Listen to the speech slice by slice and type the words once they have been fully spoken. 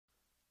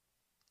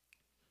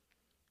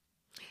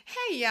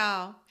Hey,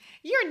 y'all.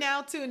 You're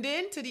now tuned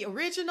in to the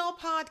original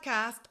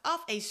podcast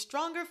of A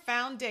Stronger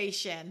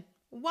Foundation.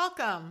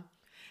 Welcome.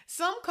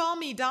 Some call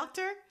me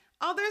Doctor,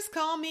 others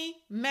call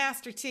me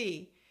Master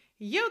T.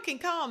 You can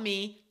call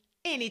me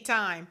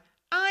anytime.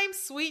 I'm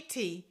Sweet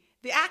T,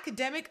 the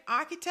academic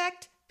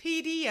architect,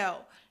 PDO.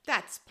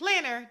 That's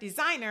planner,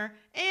 designer,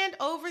 and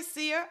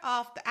overseer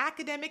of the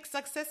academic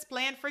success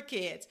plan for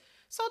kids.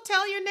 So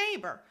tell your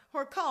neighbor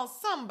or call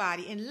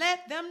somebody and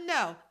let them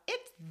know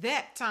it's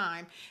that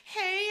time.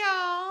 Hey,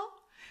 y'all,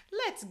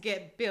 let's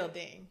get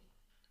building.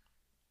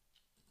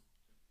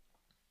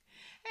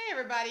 Hey,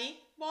 everybody,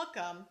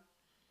 welcome.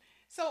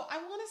 So I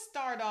want to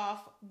start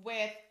off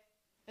with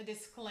a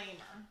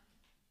disclaimer.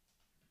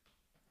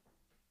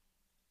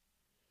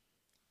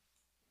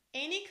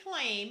 Any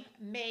claim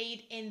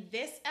made in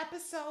this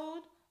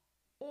episode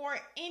or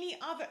any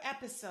other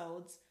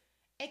episodes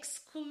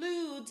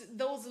excludes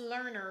those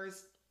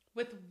learners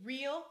with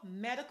real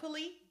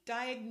medically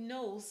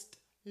diagnosed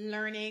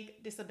learning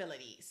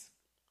disabilities.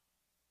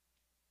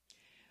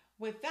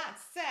 With that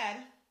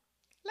said,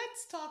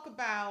 let's talk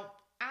about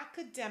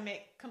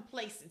academic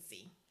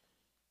complacency.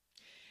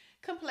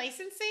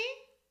 Complacency,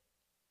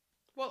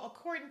 well,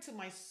 according to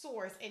my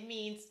source, it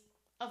means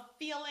a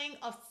feeling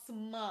of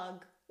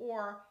smug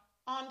or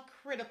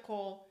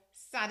uncritical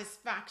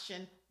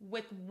satisfaction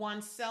with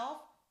oneself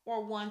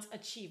or one's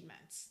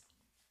achievements.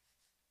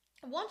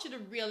 I want you to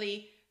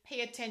really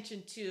pay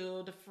attention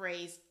to the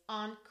phrase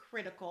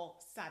uncritical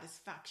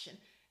satisfaction.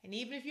 And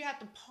even if you have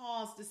to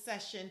pause the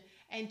session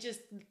and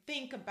just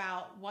think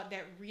about what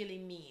that really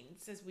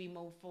means as we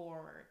move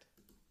forward.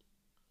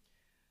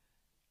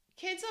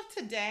 Kids of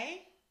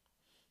today,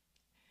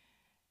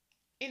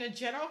 in a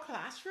general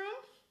classroom,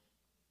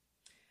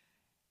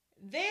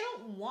 they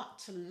don't want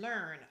to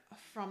learn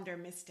from their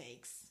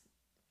mistakes.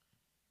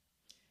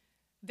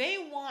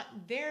 They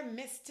want their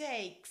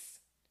mistakes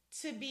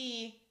to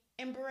be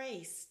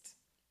embraced.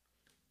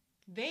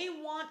 They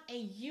want a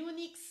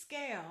unique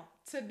scale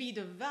to be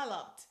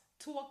developed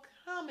to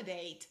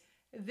accommodate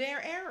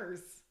their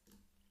errors.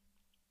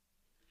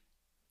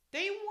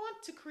 They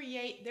want to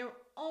create their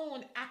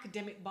own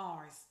academic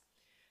bars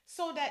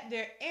so that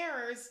their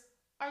errors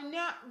are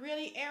not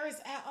really errors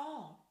at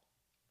all.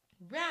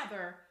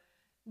 Rather,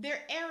 their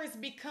errors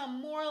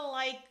become more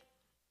like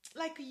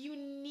a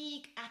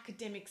unique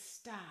academic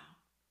style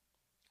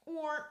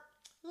or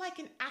like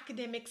an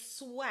academic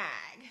swag,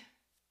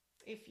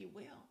 if you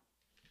will.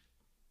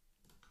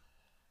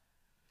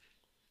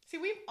 See,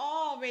 we've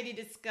already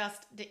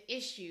discussed the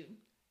issue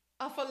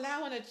of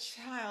allowing a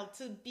child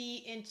to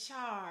be in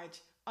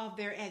charge of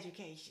their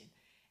education.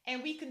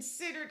 And we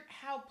considered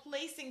how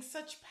placing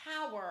such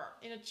power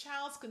in a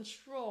child's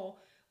control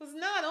was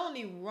not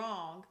only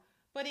wrong,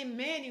 but in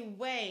many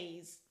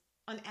ways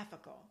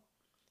unethical,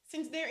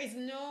 since there is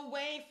no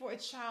way for a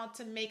child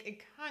to make a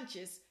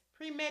conscious,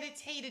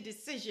 premeditated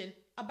decision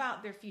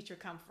about their future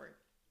comfort.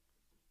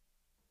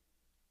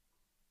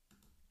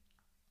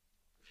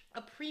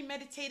 A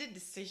premeditated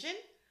decision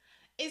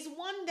is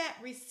one that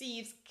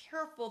receives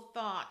careful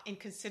thought and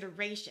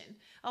consideration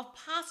of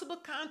possible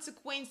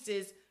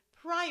consequences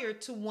prior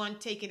to one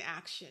taking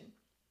action.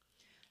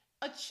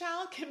 A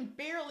child can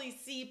barely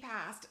see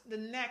past the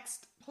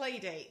next play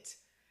date.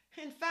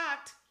 In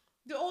fact,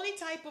 the only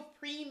type of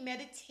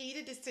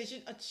premeditated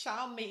decision a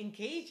child may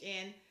engage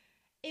in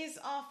is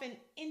of an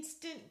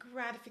instant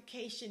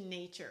gratification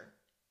nature.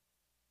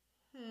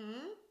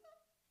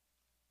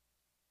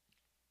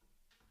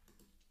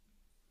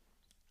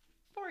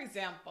 For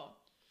example,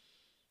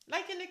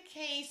 like in the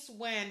case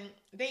when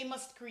they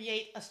must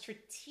create a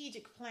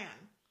strategic plan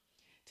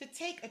to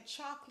take a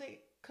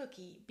chocolate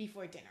cookie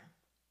before dinner.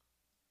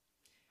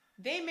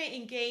 They may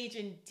engage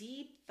in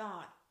deep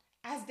thought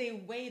as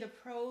they weigh the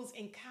pros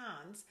and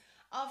cons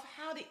of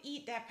how to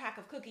eat that pack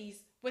of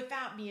cookies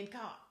without being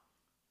caught.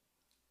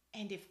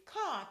 And if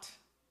caught,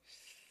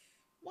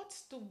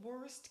 what's the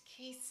worst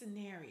case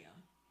scenario?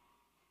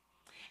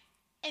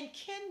 And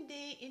can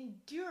they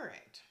endure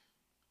it?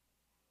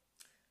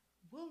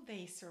 Will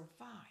they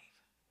survive?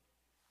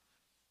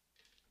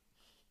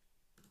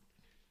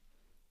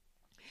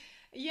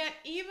 Yet,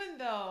 even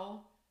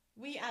though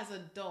we as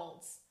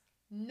adults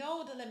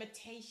know the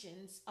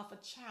limitations of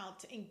a child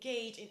to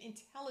engage in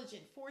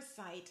intelligent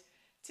foresight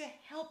to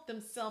help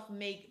themselves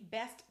make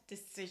best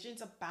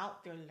decisions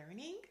about their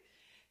learning,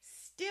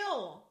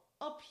 still,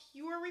 a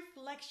pure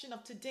reflection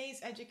of today's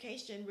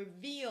education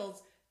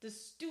reveals the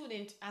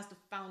student as the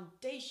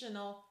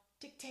foundational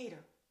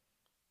dictator.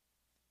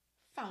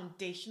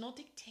 Foundational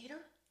dictator?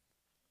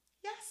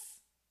 Yes,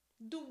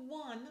 the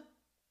one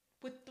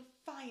with the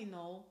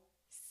final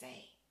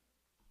say.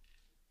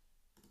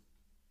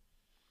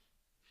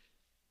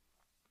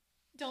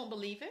 Don't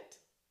believe it?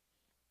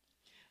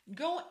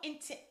 Go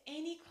into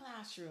any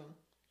classroom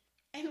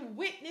and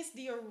witness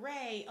the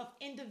array of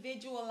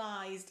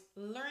individualized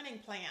learning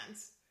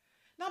plans.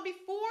 Now,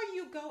 before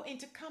you go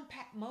into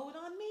compact mode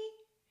on me,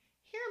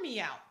 hear me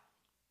out.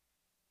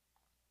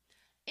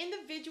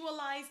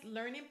 Individualized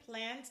learning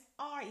plans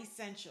are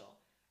essential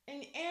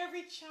And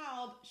every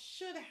child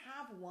should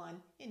have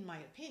one, in my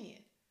opinion.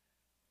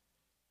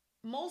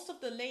 Most of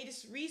the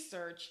latest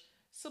research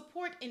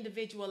support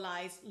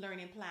individualized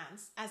learning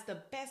plans as the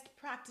best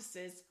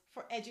practices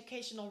for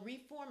educational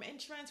reform and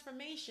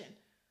transformation.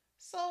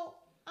 So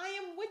I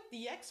am with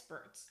the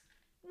experts,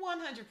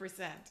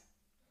 100%.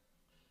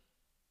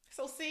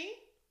 So see,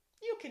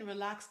 you can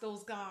relax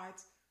those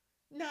guards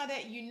now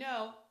that you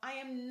know I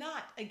am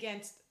not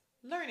against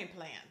learning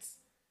plans.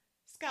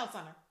 Scouts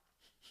honor.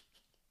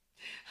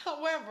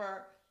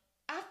 However,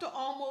 after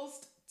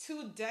almost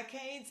 2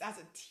 decades as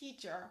a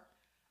teacher,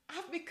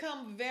 I've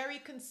become very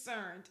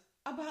concerned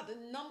about the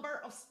number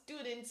of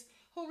students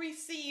who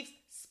receive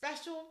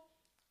special,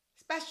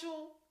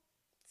 special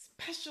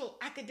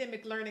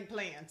academic learning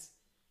plans.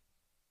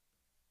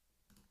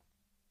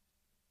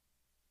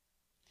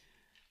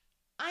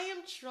 I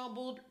am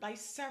troubled by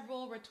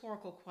several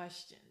rhetorical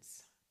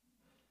questions.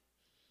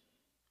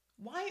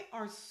 Why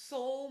are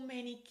so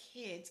many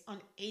kids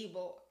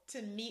unable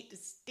to meet the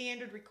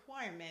standard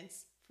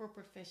requirements for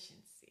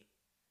proficiency?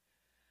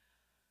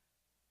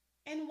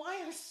 And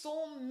why are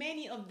so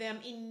many of them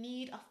in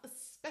need of a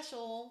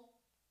special,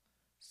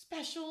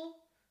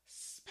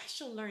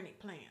 special learning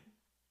plan?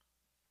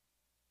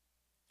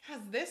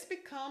 Has this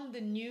become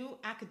the new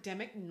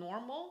academic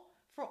normal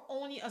for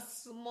only a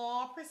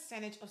small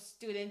percentage of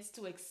students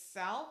to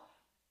excel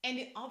and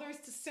the others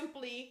to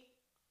simply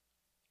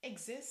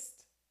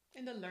exist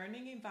in the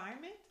learning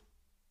environment?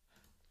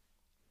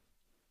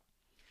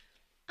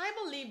 I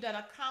believe that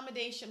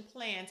accommodation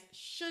plans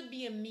should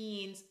be a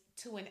means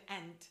to an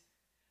end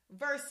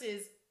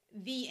versus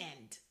the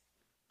end,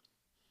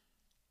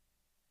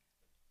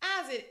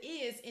 as it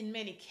is in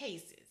many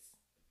cases.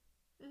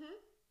 Mhm.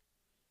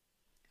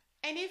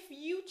 And if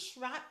you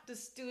track the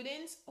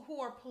students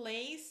who are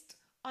placed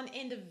on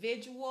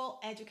individual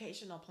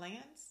educational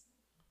plans,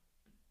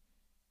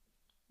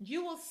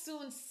 you will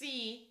soon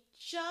see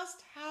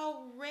just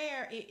how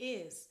rare it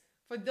is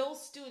for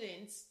those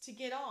students to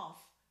get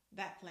off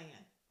that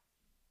plan.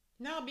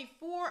 Now,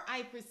 before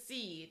I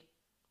proceed,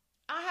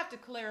 I have to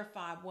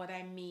clarify what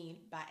I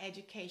mean by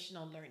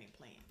educational learning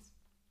plans.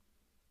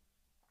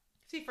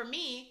 See, for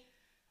me,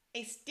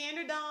 a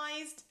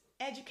standardized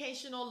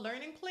educational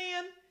learning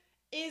plan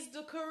is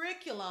the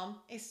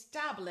curriculum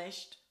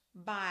established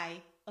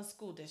by a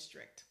school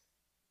district.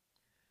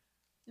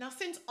 Now,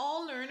 since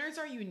all learners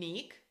are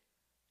unique,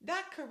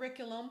 that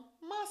curriculum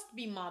must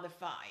be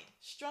modified,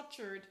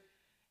 structured,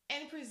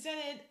 and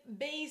presented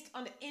based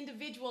on the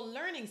individual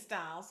learning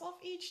styles of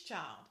each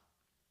child.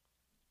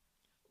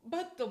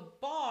 But the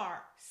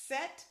bar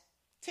set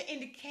to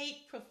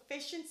indicate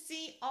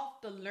proficiency of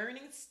the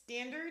learning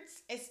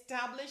standards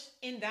established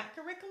in that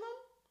curriculum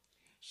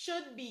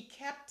should be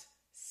kept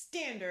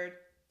standard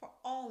for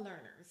all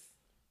learners.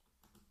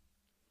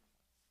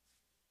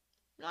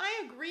 Now,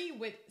 I agree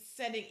with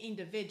setting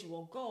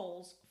individual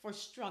goals for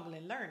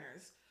struggling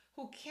learners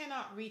who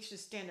cannot reach the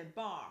standard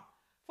bar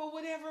for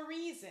whatever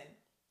reason,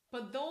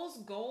 but those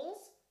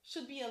goals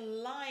should be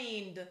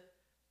aligned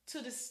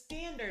to the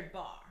standard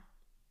bar.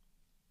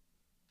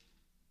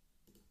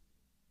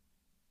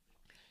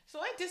 So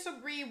I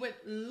disagree with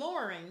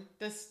lowering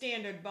the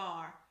standard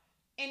bar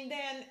and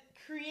then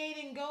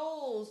creating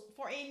goals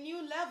for a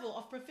new level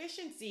of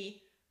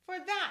proficiency for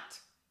that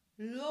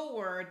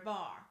lowered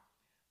bar.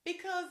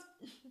 Because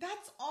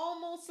that's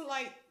almost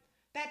like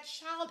that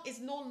child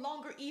is no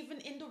longer even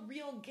in the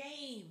real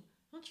game.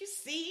 Don't you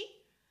see?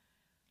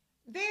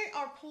 They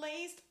are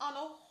placed on a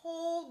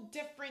whole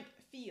different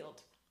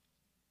field.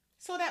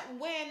 So that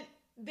when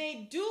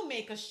they do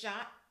make a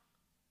shot,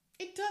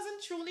 it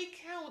doesn't truly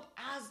count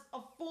as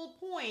a full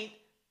point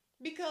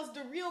because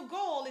the real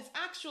goal is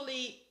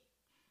actually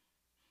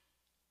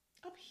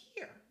up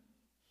here.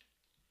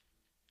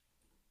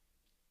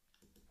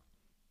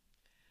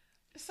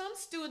 Some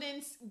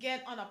students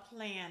get on a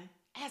plan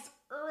as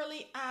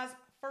early as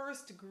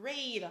first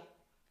grade.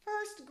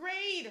 First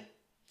grade.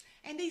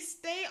 And they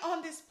stay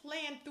on this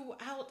plan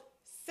throughout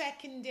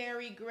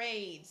secondary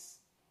grades.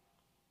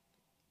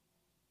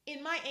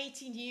 In my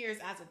 18 years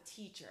as a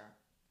teacher,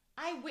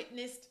 I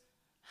witnessed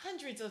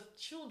hundreds of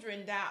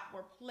children that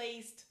were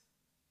placed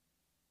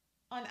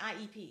on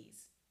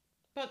IEPs,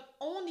 but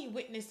only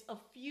witnessed a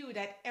few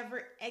that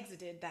ever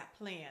exited that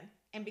plan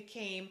and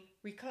became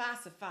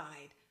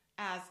reclassified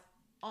as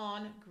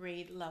on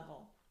grade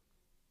level.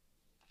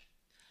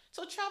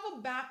 So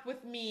travel back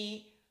with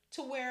me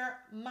to where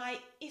my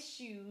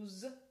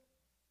issues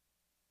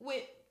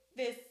with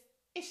this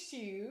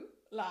issue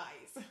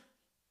lies.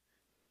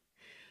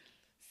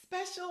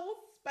 Special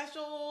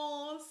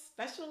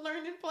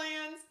learning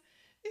plans.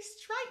 They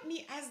strike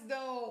me as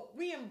though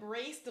we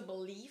embrace the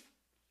belief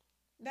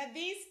that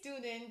these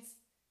students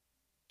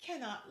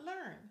cannot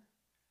learn.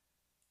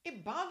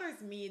 It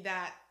bothers me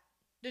that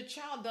the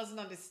child doesn't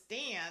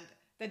understand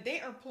that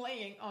they are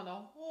playing on a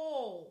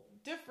whole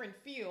different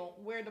field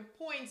where the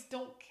points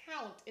don't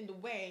count in the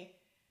way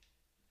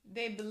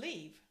they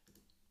believe.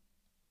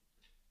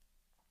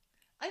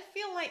 I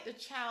feel like the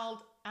child,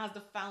 as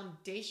the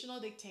foundational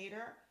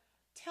dictator,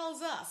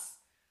 tells us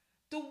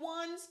the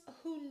ones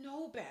who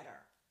know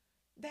better,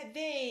 that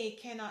they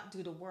cannot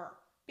do the work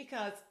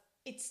because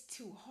it's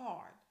too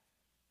hard.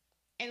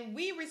 And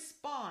we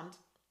respond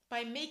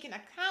by making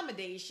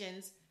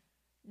accommodations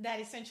that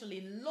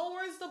essentially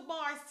lowers the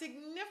bar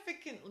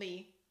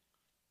significantly,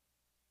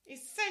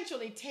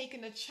 essentially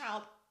taking the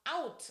child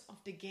out of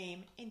the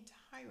game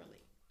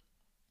entirely.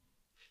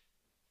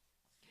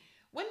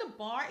 When the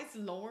bar is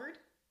lowered,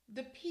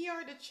 the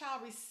PR the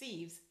child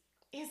receives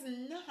is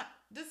not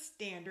the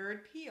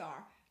standard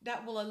PR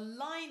that will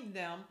align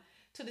them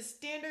to the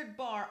standard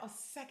bar of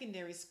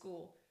secondary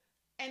school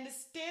and the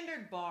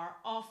standard bar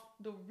of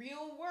the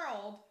real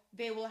world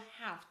they will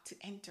have to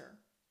enter.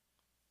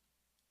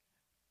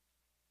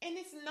 And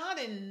it's not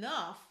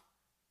enough.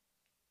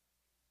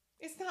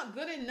 It's not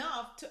good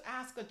enough to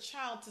ask a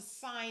child to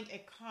sign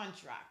a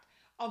contract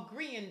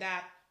agreeing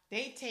that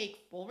they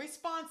take full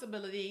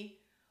responsibility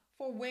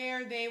for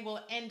where they will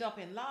end up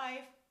in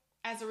life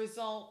as a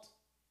result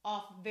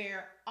of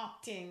their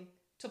opting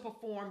to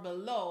perform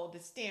below the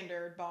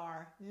standard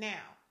bar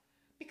now.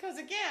 Because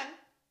again,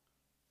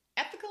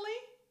 ethically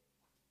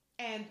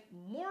and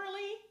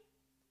morally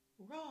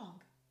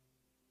wrong.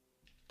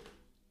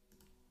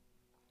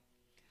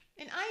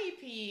 An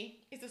IEP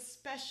is a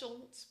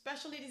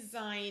specially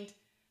designed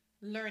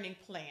learning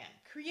plan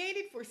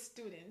created for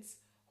students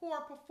who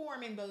are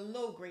performing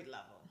below grade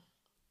level.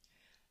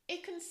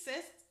 It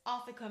consists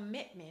of a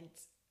commitment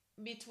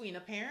between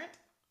a parent,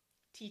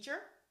 teacher,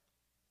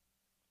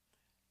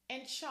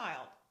 and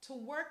child to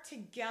work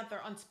together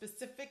on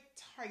specific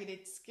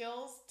targeted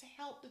skills to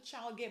help the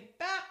child get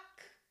back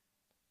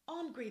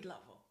on grade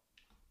level.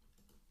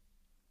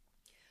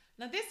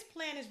 Now, this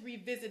plan is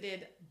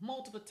revisited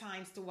multiple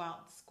times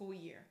throughout the school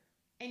year,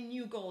 and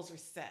new goals are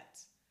set.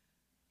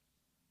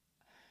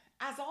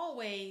 As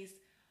always,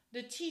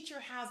 the teacher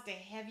has the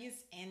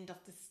heaviest end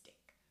of the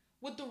stick,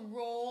 with the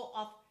role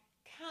of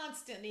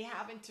constantly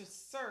having to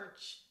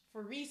search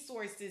for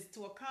resources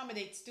to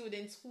accommodate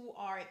students who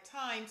are at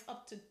times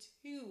up to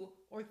 2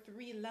 or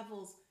 3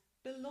 levels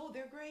below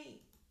their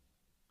grade.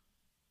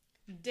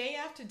 Day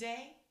after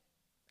day,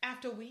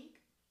 after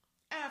week,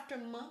 after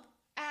month,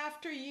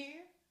 after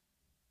year,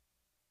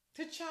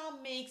 the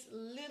child makes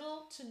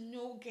little to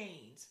no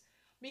gains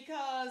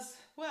because,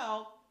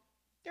 well,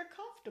 they're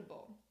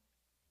comfortable,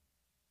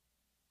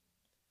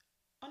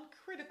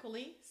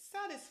 uncritically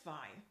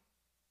satisfied,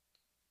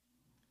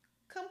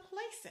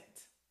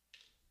 complacent.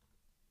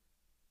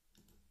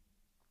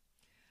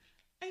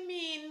 I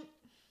mean,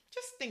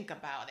 just think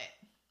about it.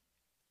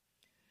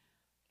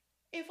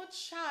 If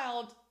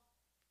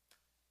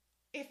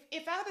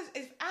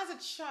as a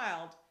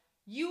child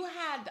you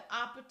had the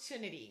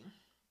opportunity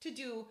to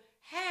do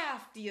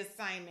half the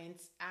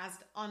assignments as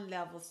the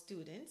unlevel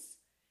students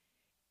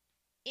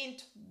in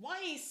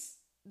twice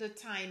the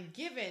time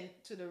given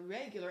to the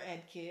regular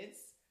ed kids,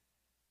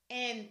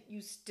 and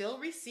you still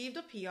received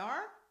a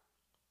PR,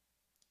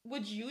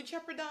 would you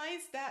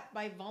jeopardize that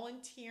by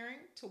volunteering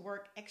to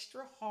work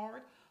extra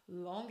hard,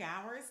 long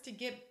hours to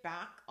get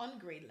back on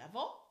grade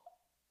level?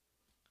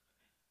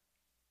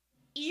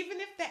 Even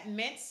if that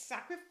meant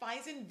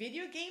sacrificing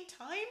video game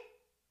time?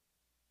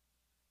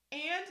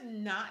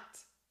 And not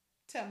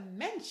to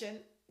mention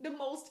the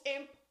most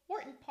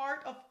important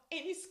part of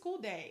any school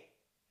day,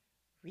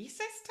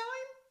 recess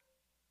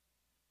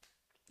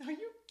time? Are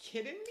you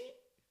kidding me?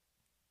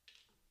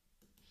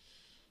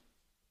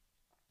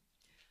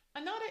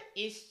 Another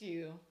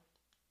issue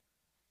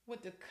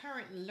with the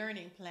current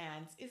learning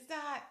plans is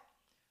that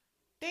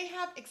they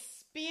have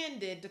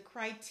expanded the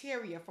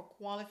criteria for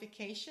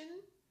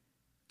qualification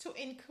to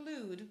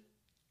include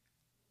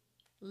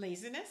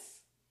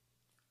laziness,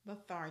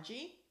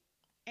 lethargy,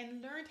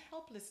 and learned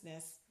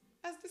helplessness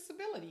as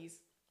disabilities.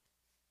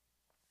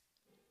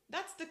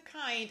 That's the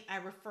kind I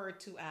refer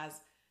to as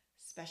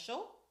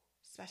special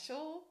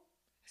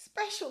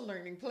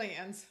learning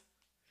plans.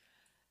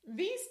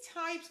 These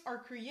types are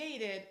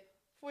created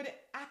for the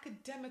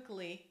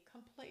academically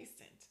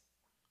complacent,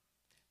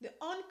 the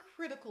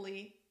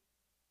uncritically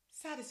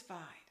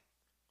satisfied.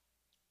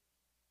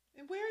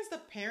 And where is the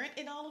parent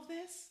in all of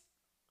this?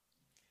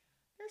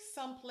 There's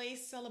some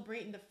place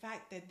celebrating the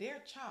fact that their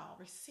child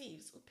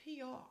receives a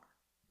PR.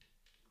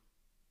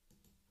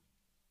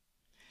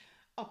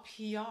 A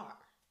PR.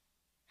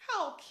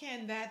 How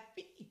can that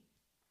be?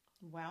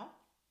 Well,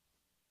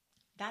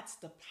 that's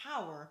the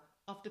power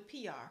of the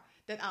PR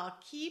that I'll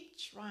keep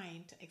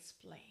trying to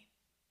explain.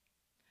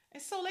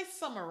 And so let's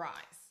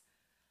summarize.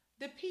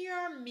 The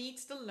PR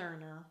meets the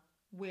learner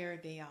where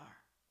they are.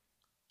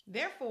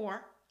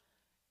 Therefore,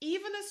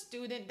 even a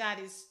student that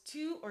is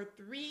 2 or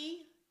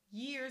 3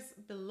 years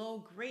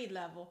below grade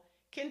level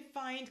can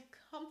find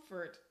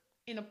comfort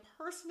in a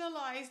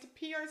personalized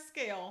PR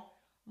scale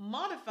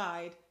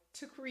modified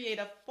to create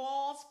a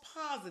false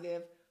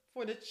positive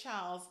for the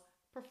child's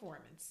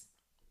performance.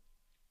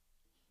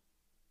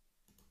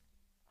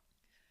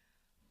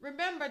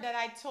 Remember that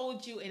I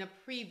told you in a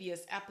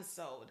previous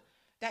episode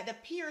that the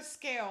peer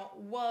scale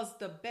was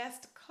the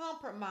best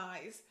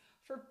compromise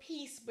for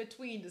peace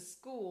between the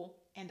school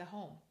and the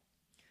home.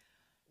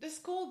 The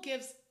school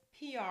gives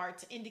PR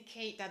to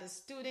indicate that a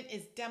student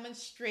is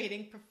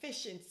demonstrating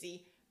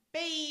proficiency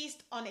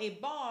based on a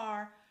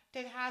bar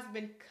that has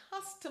been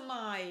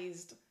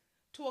customized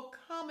to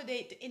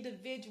accommodate the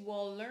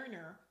individual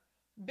learner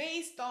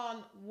based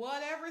on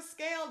whatever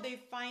scale they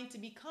find to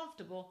be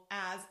comfortable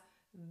as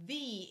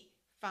the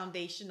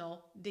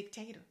foundational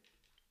dictator.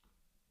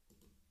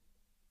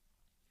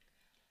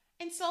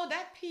 And so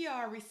that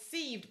PR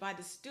received by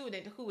the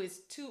student who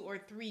is 2 or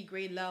 3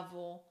 grade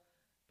level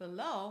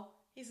below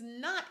is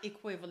not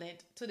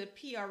equivalent to the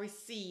PR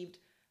received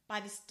by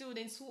the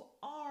students who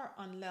are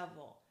on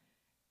level,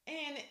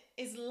 and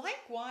is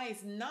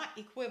likewise not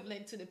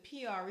equivalent to the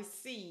PR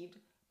received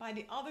by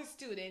the other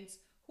students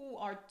who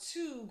are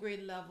 2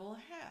 grade level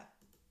ahead.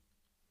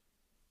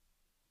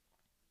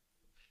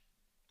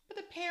 But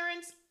the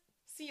parents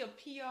see a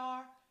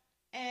PR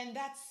and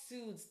that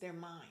soothes their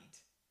mind.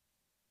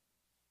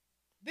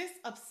 This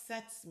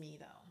upsets me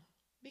though,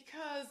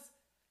 because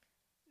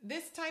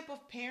this type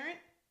of parent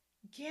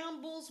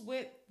gambles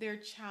with their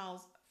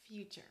child's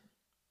future.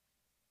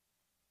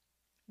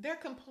 Their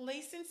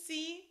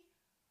complacency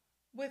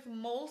will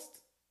most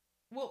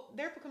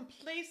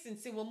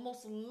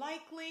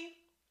likely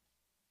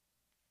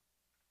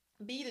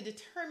be the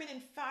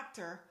determining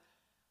factor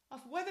of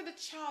whether the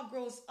child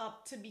grows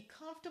up to be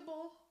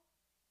comfortable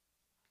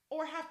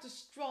or have to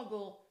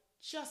struggle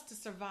just to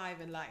survive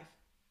in life.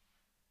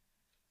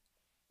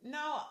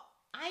 Now,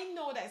 I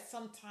know that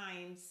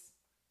sometimes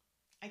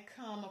I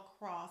come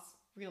across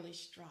really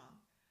strong,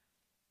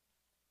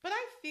 but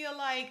I feel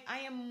like I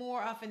am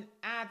more of an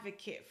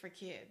advocate for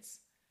kids.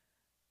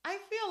 I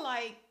feel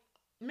like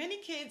many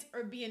kids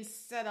are being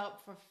set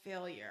up for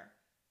failure,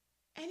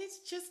 and it's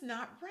just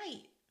not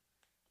right.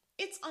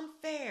 It's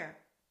unfair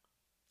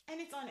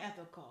and it's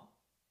unethical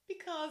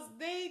because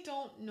they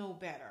don't know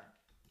better.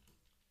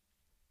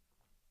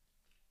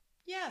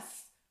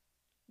 Yes,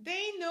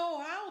 they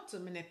know how to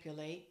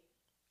manipulate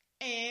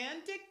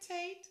and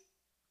dictate,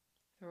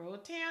 throw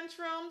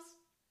tantrums,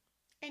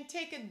 and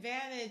take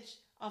advantage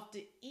of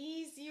the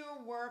easier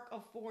work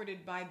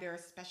afforded by their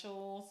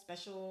special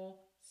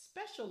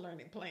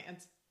learning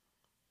plans.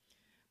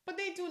 But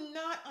they do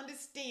not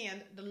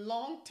understand the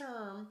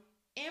long-term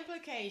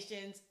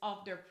implications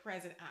of their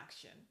present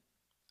action.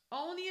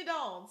 Only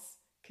adults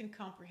can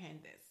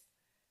comprehend this.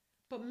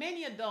 But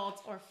many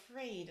adults are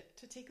afraid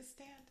to take a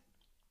stand.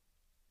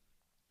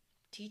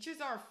 Teachers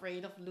are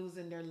afraid of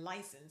losing their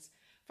license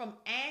from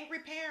angry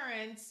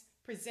parents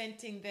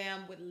presenting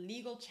them with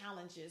legal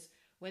challenges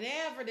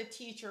whenever the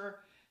teacher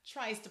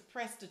tries to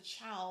press the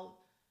child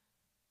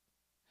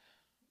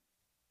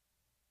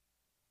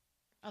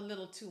a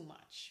little too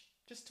much,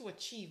 just to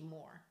achieve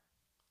more.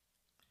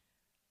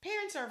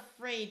 Parents are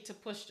afraid to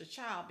push the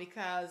child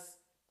because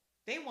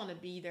they want to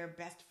be their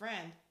best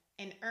friend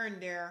and earn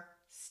their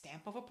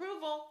stamp of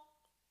approval.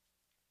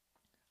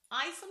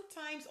 I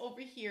sometimes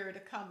overhear the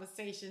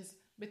conversations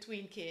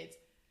between kids,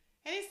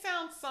 and it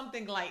sounds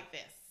something like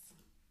this.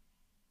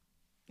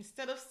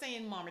 Instead of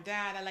saying mom or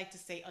dad, I like to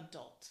say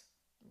adult.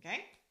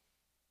 Okay?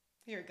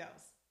 Here it goes.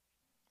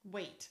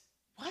 Wait,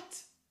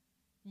 what?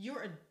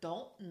 Your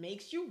adult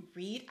makes you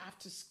read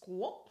after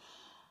school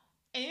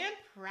and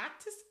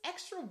practice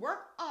extra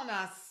work on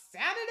a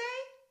Saturday?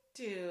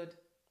 Dude,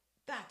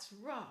 that's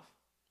rough.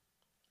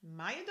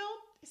 My adult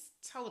is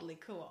totally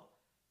cool.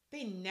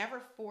 They never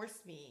force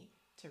me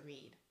to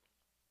read.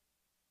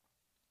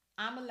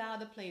 I'm allowed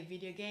to play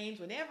video games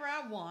whenever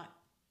I want,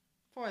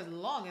 for as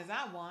long as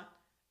I want,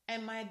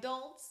 and my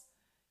adults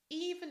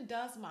even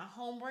does my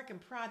homework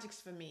and projects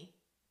for me.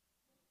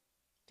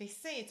 They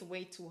say it's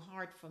way too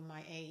hard for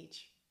my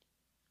age.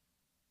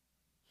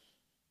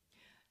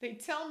 They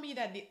tell me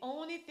that the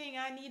only thing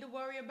I need to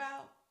worry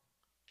about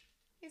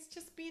is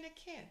just being a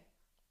kid.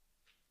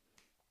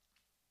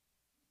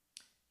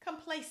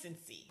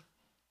 Complacency,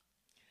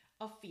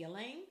 a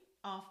feeling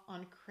of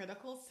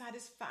uncritical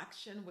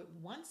satisfaction with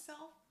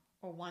oneself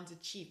or one's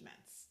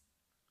achievements.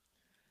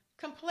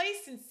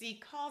 Complacency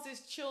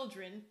causes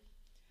children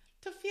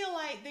to feel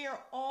like they are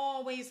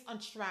always on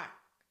track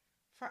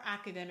for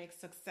academic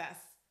success,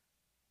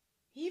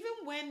 even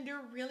when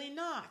they're really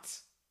not.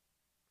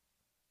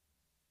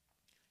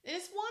 It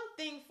is one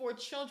thing for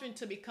children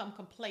to become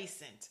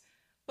complacent,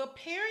 but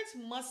parents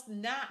must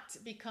not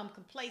become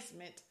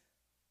complacent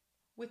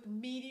with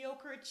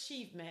mediocre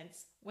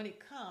achievements when it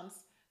comes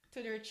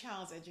to their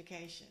child's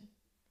education.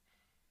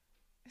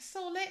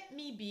 So let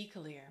me be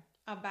clear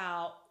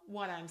about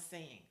what I'm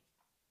saying.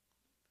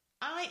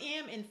 I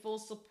am in full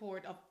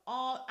support of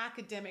all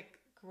academic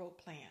growth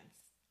plans.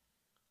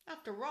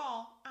 After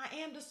all, I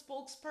am the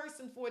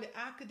spokesperson for the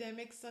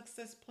academic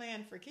success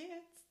plan for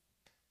kids.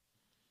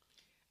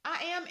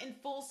 I am in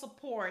full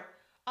support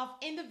of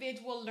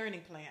individual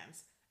learning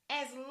plans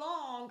as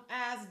long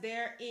as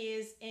there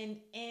is an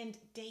end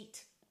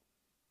date.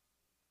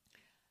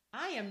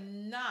 I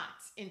am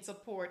not in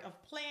support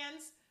of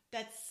plans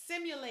that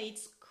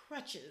simulates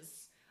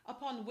crutches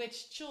upon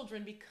which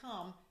children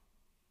become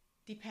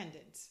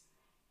dependent.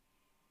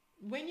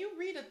 When you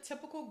read a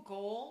typical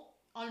goal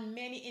on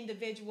many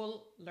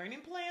individual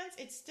learning plans,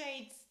 it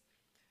states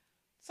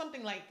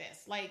something like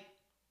this. Like,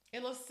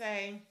 it'll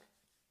say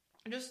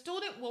the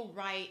student will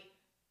write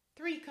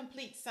 3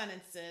 complete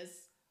sentences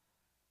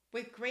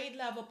with grade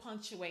level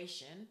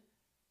punctuation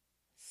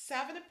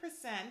 70%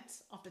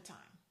 of the time.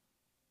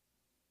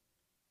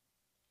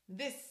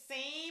 This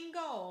same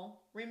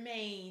goal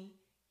remains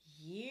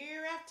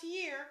year after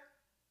year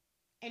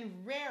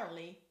and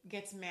rarely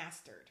gets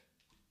mastered.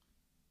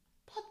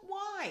 But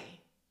why?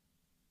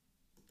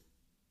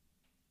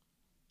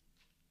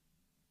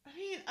 I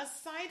mean,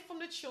 aside from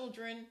the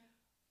children,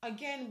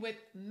 again, with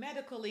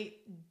medically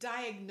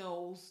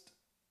diagnosed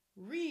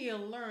real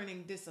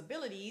learning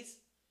disabilities,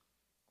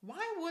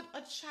 why would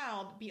a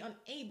child be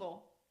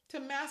unable to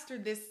master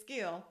this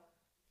skill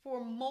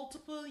for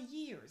multiple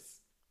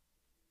years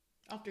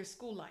of their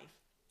school life?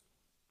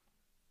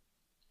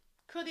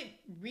 Could it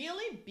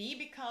really be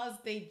because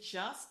they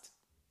just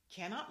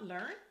cannot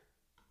learn?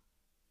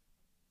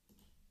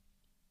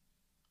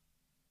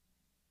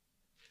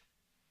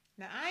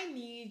 Now, I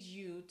need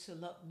you to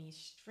look me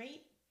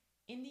straight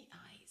in the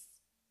eyes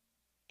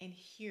and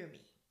hear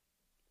me.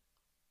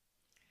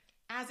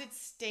 As it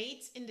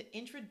states in the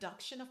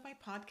introduction of my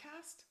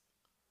podcast,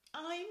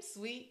 I'm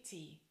Sweet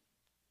Tea,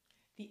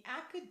 the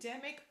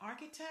academic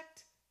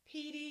architect,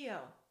 PDO,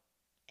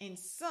 and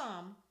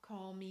some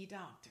call me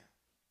doctor.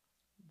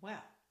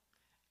 Well,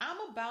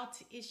 I'm about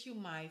to issue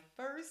my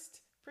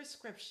first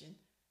prescription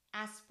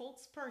as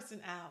spokesperson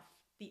of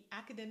the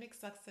Academic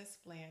Success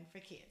Plan for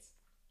Kids.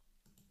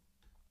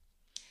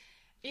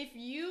 If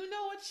you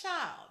know a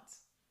child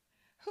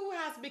who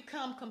has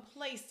become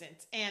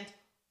complacent and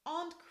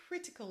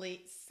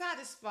uncritically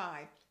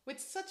satisfied with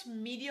such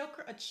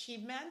mediocre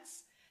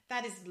achievements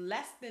that is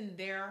less than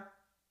their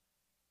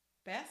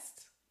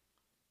best,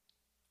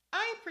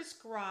 I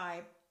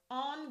prescribe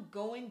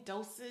ongoing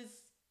doses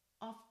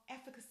of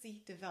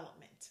efficacy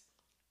development,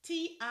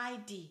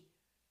 TID,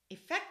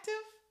 effective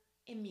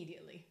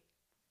immediately.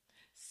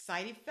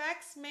 Side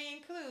effects may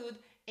include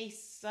a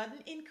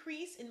sudden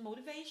increase in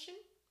motivation,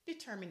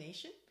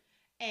 determination,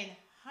 and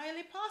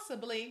highly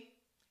possibly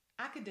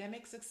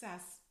academic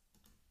success.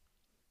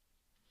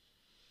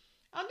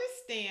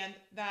 Understand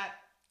that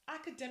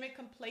academic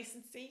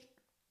complacency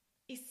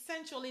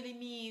essentially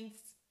means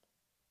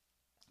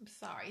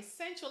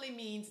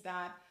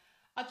that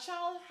a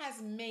child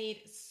has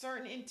made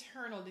certain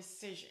internal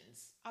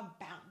decisions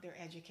about their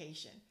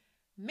education.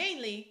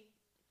 Mainly,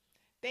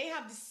 they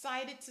have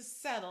decided to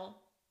settle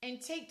and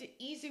take the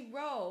easy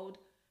road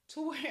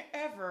to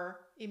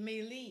wherever it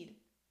may lead.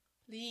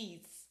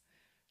 Please,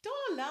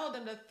 don't allow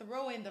them to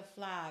throw in the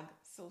flag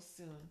so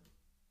soon.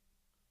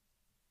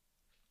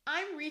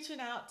 I'm reaching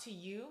out to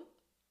you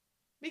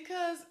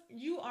because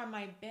you are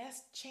my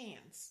best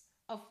chance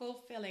of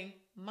fulfilling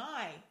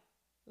my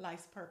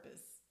life's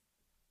purpose.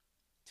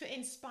 To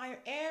inspire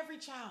every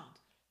child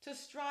to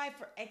strive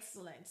for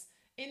excellence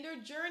in their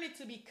journey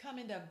to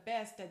becoming the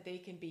best that they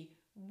can be,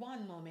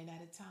 one moment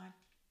at a time.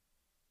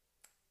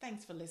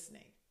 Thanks for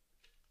listening.